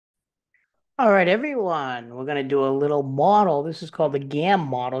All right, everyone, we're going to do a little model. This is called the GAM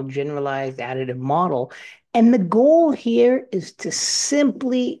model, Generalized Additive Model. And the goal here is to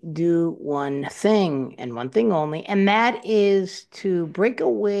simply do one thing and one thing only, and that is to break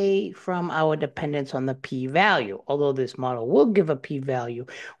away from our dependence on the p-value. Although this model will give a p-value,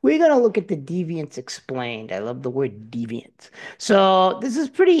 we're going to look at the deviance explained. I love the word deviance. So this is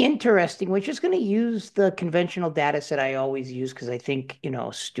pretty interesting. We're just going to use the conventional data set I always use because I think,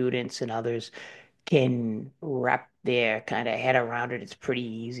 students and others can wrap their kind of head around it. It's pretty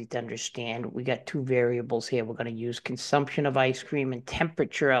easy to understand. We got two variables here. We're going to use consumption of ice cream and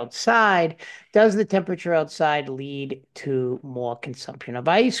temperature outside. Does the temperature outside lead to more consumption of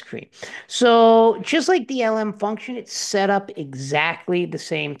ice cream? So just like the LM function, it's set up exactly the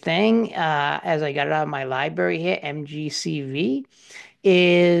same thing as I got it out of my library here, MGCV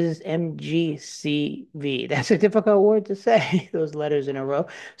is MGCV. That's a difficult word to say, those letters in a row.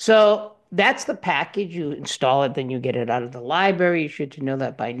 So that's the package. You install it, then you get it out of the library. You should know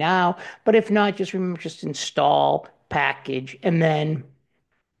that by now. But if not, just remember, just install package. And then,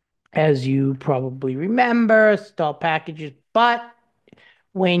 as you probably remember, install packages. But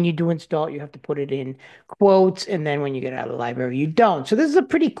when you do install it, you have to put it in quotes. And then when you get out of the library, you don't. So this is a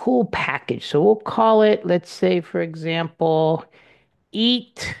pretty cool package. So we'll call it, let's say, for example,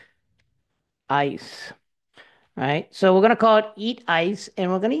 eat ice. Right? So we're going to call it eat ice,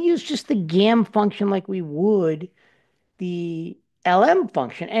 and we're going to use just the GAM function like we would the LM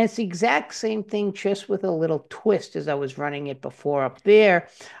function. And it's the exact same thing, just with a little twist as I was running it before up there.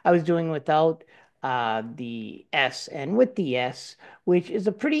 I was doing without the S and with the S, which is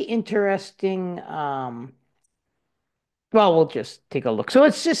a pretty interesting, well, we'll just take a look. So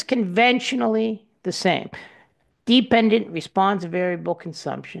it's just conventionally the same. Dependent response variable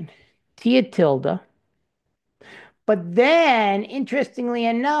consumption, Tia tilde. But then, interestingly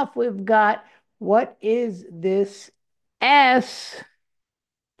enough, we've got what is this S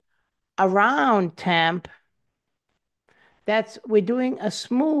around temp? We're doing a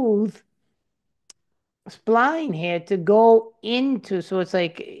smooth spline here to go into, so it's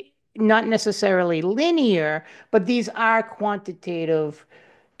like not necessarily linear, but these are quantitative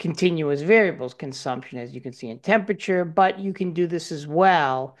continuous variables, consumption, as you can see in temperature, but you can do this as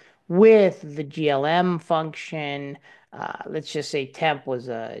well with the GLM function. Let's just say temp was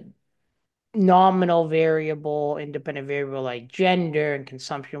a nominal variable, independent variable like gender, and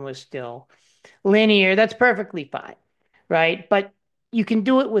consumption was still linear. That's perfectly fine, right? But you can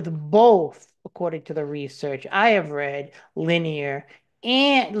do it with both, according to the research I have read, linear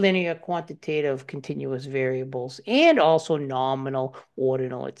quantitative continuous variables, and also nominal,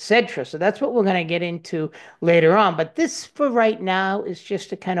 ordinal, etc. So that's what we're going to get into later on. But this for right now is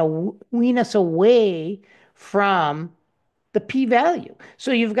just to kind of wean us away from the p-value.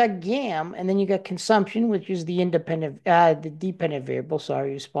 So you've got GAM, and then you got consumption, which is the dependent variable,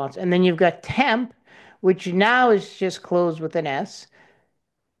 sorry, response. And then you've got temp, which now is just closed with an S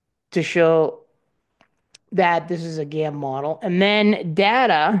to show that this is a GAM model. And then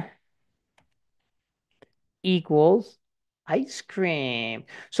data equals ice cream.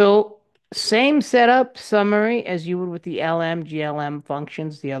 So same setup summary as you would with the LM, GLM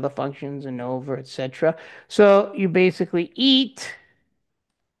functions, the other functions, ANOVA, etc. So you basically eat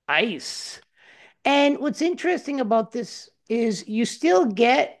ice. And what's interesting about this is you still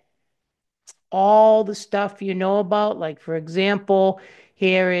get all the stuff you know about. Like, for example,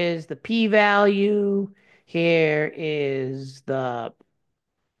 here is the p-value, here is and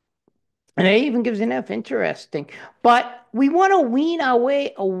it even gives an F, interesting. But we want to wean our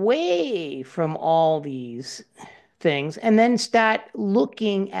way away from all these things and then start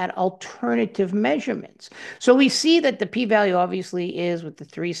looking at alternative measurements. So we see that the p-value obviously is with the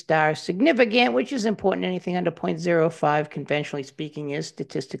 3 stars significant, which is important. Anything under 0.05, conventionally speaking, is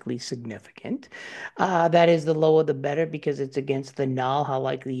statistically significant. That is, the lower the better because it's against the null, how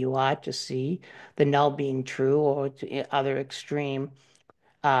likely you are to see the null being true or to other extreme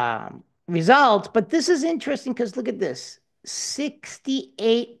results. But this is interesting because look at this,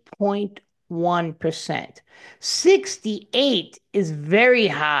 68.1%. 68 is very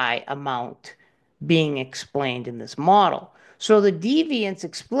high amount being explained in this model. So the deviance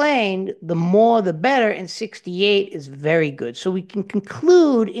explained, the more the better, and 68 is very good. So we can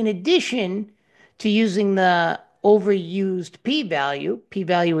conclude, in addition to using the overused p-value,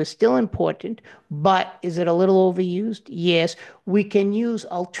 p-value is still important, but is it a little overused? Yes. We can use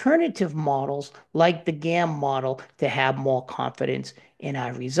alternative models like the GAM model to have more confidence in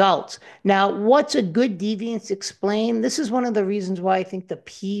our results. Now, what's a good deviance explain? This is one of the reasons why I think the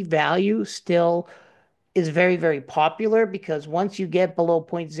p-value still is very, very popular because once you get below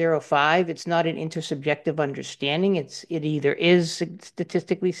 0.05, it's not an intersubjective understanding. It either is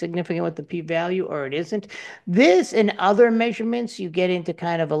statistically significant with the p-value or it isn't. This and other measurements, you get into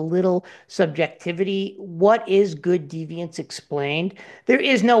kind of a little subjectivity. What is good deviance explained? There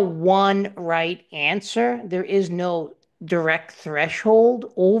is no one right answer. There is no direct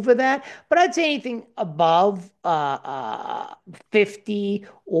threshold over that, but I'd say anything above 50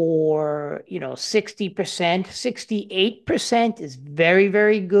 or 60%, 68% is very,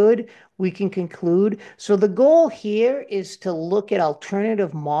 very good. We can conclude. So the goal here is to look at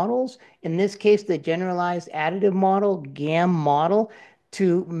alternative models, in this case, the generalized additive model, GAM model,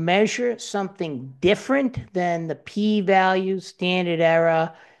 to measure something different than the p-value, standard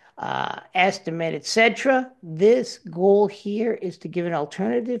error, estimate, etc. This goal here is to give an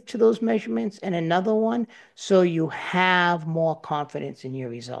alternative to those measurements and another one so you have more confidence in your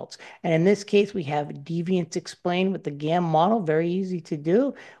results. And in this case, we have deviance explained with the GAM model, very easy to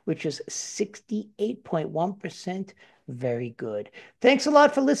do, which is 68.1%. Very good. Thanks a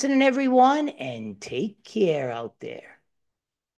lot for listening, everyone, and take care out there.